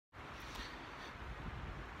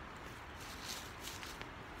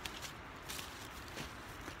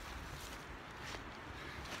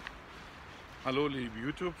Hallo liebe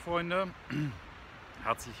YouTube-Freunde,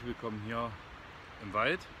 herzlich willkommen hier im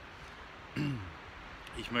Wald.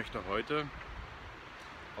 Ich möchte heute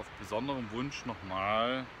auf besonderen Wunsch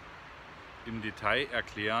nochmal im Detail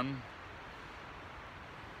erklären,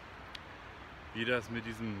 wie das mit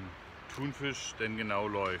diesem Thunfisch denn genau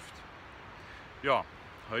läuft. Ja,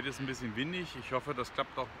 heute ist ein bisschen windig, ich hoffe, das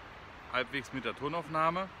klappt auch halbwegs mit der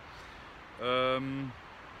Tonaufnahme.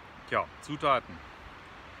 Ja, Zutaten.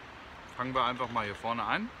 Fangen wir einfach mal hier vorne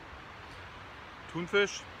an.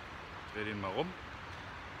 Thunfisch, ich drehe den mal rum.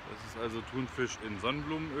 Das ist also Thunfisch in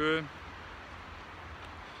Sonnenblumenöl.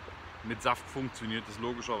 Mit Saft funktioniert es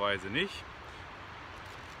logischerweise nicht.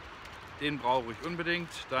 Den brauche ich unbedingt.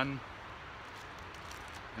 Dann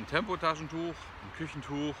ein Tempotaschentuch, ein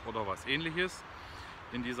Küchentuch oder was ähnliches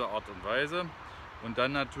in dieser Art und Weise. Und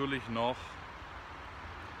dann natürlich noch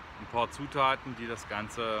ein paar Zutaten, die das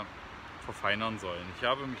Ganze verfeinern sollen. Ich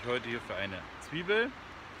habe mich heute hier für eine Zwiebel,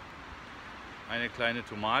 eine kleine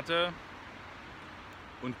Tomate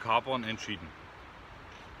und Kapern entschieden.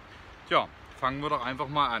 Tja, fangen wir doch einfach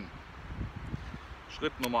mal an.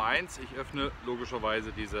 Schritt Nummer 1, ich öffne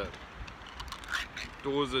logischerweise diese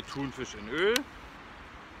Dose Thunfisch in Öl.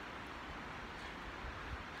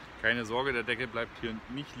 Keine Sorge, der Deckel bleibt hier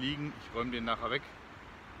nicht liegen, ich räume den nachher weg.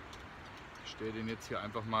 Ich stelle den jetzt hier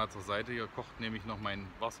einfach mal zur Seite. Hier kocht nämlich noch mein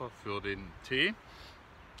Wasser für den Tee.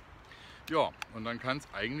 Ja, und dann kann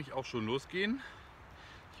es eigentlich auch schon losgehen.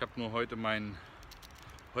 Ich habe nur heute mein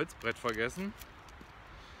Holzbrett vergessen.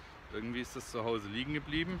 Irgendwie ist das zu Hause liegen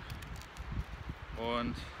geblieben.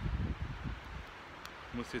 Und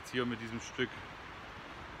muss jetzt hier mit diesem Stück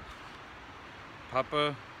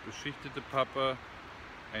Pappe, beschichtete Pappe,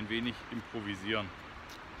 ein wenig improvisieren.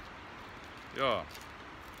 Ja.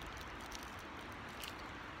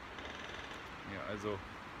 Hier also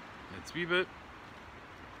eine Zwiebel.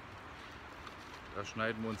 Da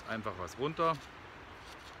schneiden wir uns einfach was runter.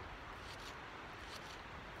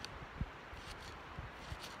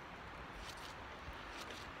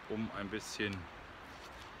 Um ein bisschen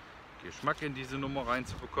Geschmack in diese Nummer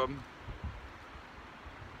reinzubekommen.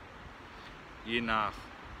 Je nach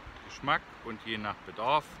Geschmack und je nach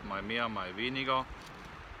Bedarf, mal mehr, mal weniger.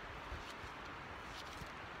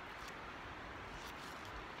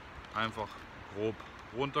 Einfach grob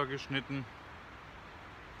runtergeschnitten.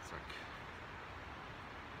 Zack.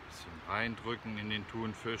 Ein bisschen reindrücken in den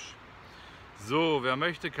Thunfisch. So, wer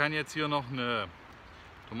möchte, kann jetzt hier noch eine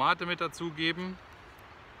Tomate mit dazugeben.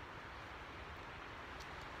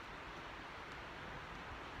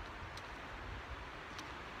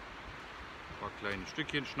 Ein paar kleine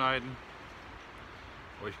Stückchen schneiden.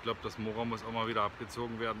 Aber ich glaube, das Mohrrauch muss auch mal wieder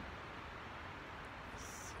abgezogen werden.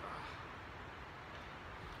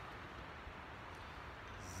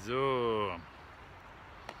 So,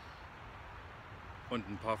 und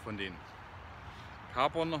ein paar von den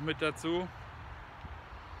Kapern noch mit dazu.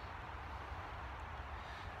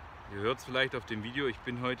 Ihr hört es vielleicht auf dem Video, ich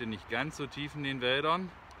bin heute nicht ganz so tief in den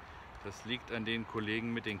Wäldern. Das liegt an den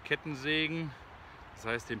Kollegen mit den Kettensägen. Das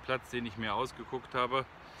heißt, den Platz, den ich mir ausgeguckt habe,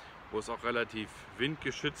 wo es auch relativ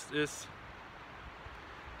windgeschützt ist,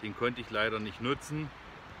 den konnte ich leider nicht nutzen.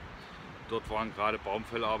 Dort waren gerade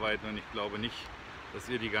Baumfellarbeiten und ich glaube nicht, dass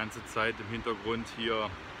ihr die ganze Zeit im Hintergrund hier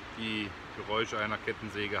die Geräusche einer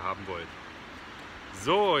Kettensäge haben wollt.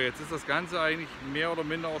 So, jetzt ist das Ganze eigentlich mehr oder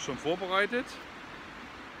minder auch schon vorbereitet.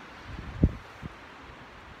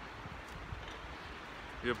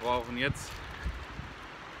 Wir brauchen jetzt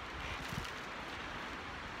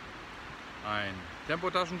ein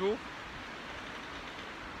Tempotaschentuch.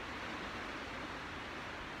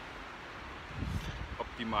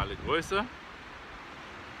 Optimale Größe.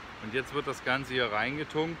 Und jetzt wird das Ganze hier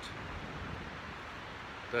reingetunkt,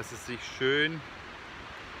 dass es sich schön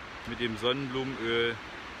mit dem Sonnenblumenöl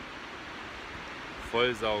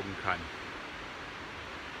vollsaugen kann.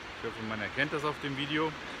 Ich hoffe, man erkennt das auf dem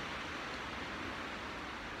Video.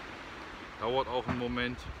 Dauert auch einen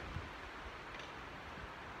Moment,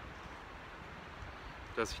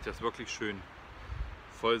 dass sich das wirklich schön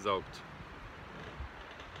vollsaugt.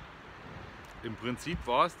 Im Prinzip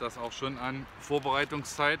war es das auch schon an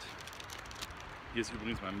Vorbereitungszeit. Hier ist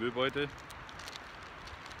übrigens mein Müllbeutel.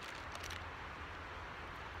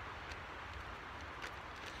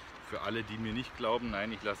 Für alle, die mir nicht glauben,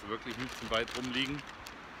 nein, ich lasse wirklich nichts im Wald rumliegen.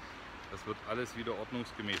 Das wird alles wieder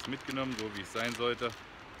ordnungsgemäß mitgenommen, so wie es sein sollte.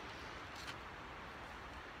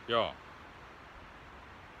 Ja.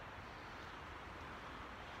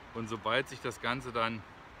 Und sobald sich das Ganze dann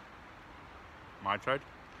Mahlzeit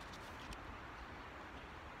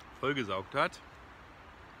vollgesaugt hat,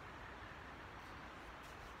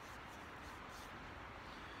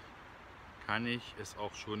 kann ich es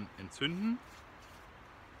auch schon entzünden.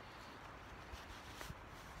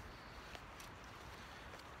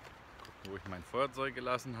 Gucken, wo ich mein Feuerzeug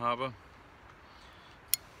gelassen habe.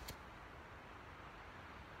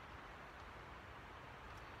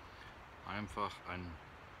 Einfach an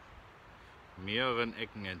mehreren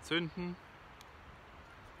Ecken entzünden.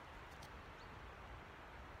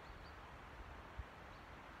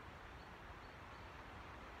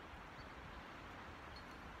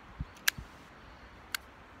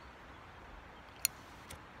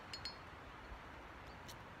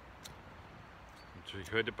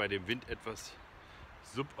 Natürlich heute bei dem Wind etwas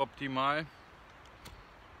suboptimal.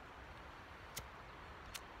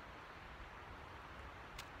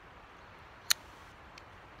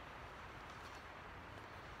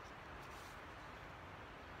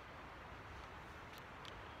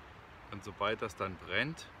 Und sobald das dann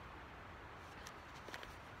brennt,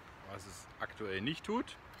 was es aktuell nicht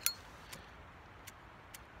tut,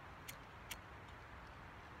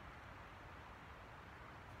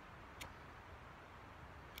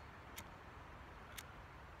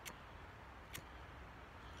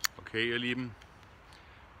 okay, ihr Lieben,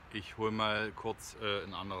 ich hole mal kurz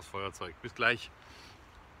ein anderes Feuerzeug. Bis gleich.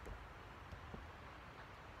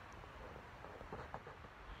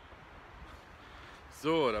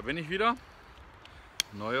 So, da bin ich wieder.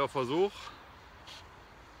 Neuer Versuch.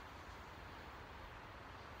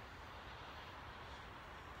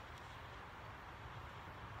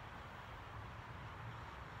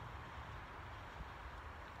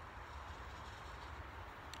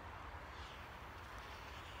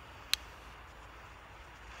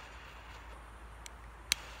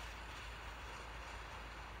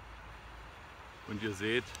 Und ihr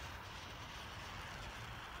seht,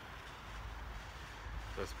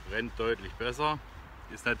 das brennt deutlich besser.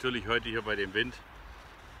 Ist natürlich heute hier bei dem Wind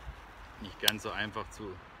nicht ganz so einfach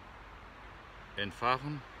zu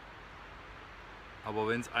entfachen. Aber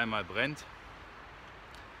wenn es einmal brennt,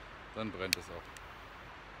 dann brennt es auch.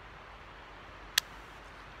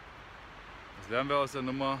 Das lernen wir aus der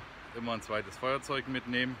Nummer. Immer ein zweites Feuerzeug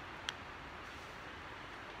mitnehmen.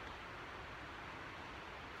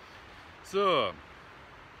 So,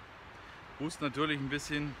 hust natürlich ein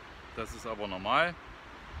bisschen, das ist aber normal.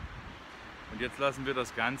 Und jetzt lassen wir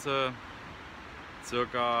das Ganze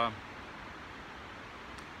circa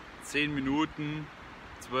 10 Minuten,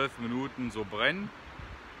 12 Minuten so brennen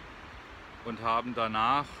und haben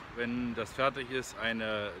danach, wenn das fertig ist,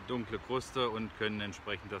 eine dunkle Kruste und können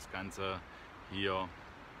entsprechend das Ganze hier,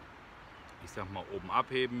 ich sag mal, oben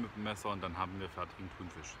abheben mit dem Messer und dann haben wir fertigen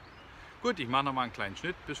Thunfisch. Gut, ich mache noch mal einen kleinen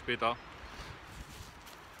Schnitt, bis später.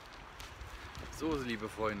 So, liebe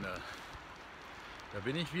Freunde, da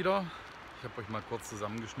bin ich wieder. Ich habe euch mal kurz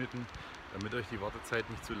zusammengeschnitten, damit euch die Wartezeit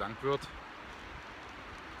nicht zu lang wird.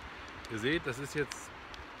 Ihr seht, das ist jetzt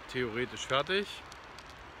theoretisch fertig.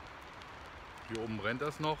 Hier oben brennt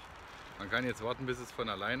das noch. Man kann jetzt warten, bis es von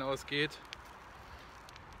allein ausgeht.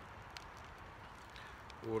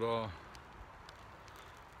 Oder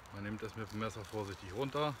man nimmt das mit dem Messer vorsichtig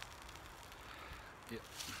runter. Hier.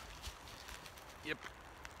 Yep.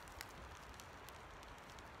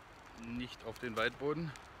 Nicht auf den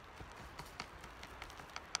Waldboden.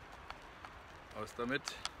 Aus damit.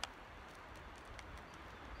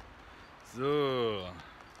 So.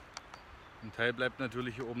 Ein Teil bleibt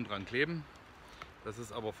natürlich hier oben dran kleben. Das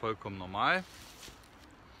ist aber vollkommen normal.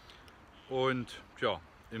 Und ja,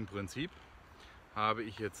 im Prinzip habe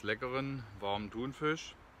ich jetzt leckeren warmen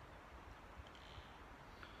Thunfisch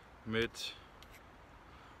mit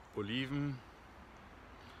Oliven.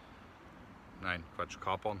 Nein, Quatsch,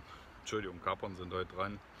 Kapern. Entschuldigung, Kapern sind heute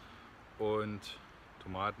dran. Und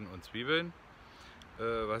Tomaten und Zwiebeln.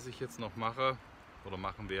 Was ich jetzt noch mache oder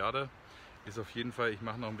machen werde, ist auf jeden Fall, ich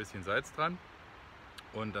mache noch ein bisschen Salz dran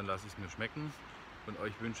und dann lasse ich es mir schmecken. Und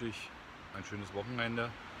euch wünsche ich ein schönes Wochenende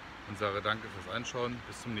und sage danke fürs Anschauen.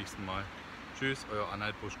 Bis zum nächsten Mal. Tschüss, euer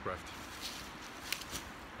Anhalt Bushcraft.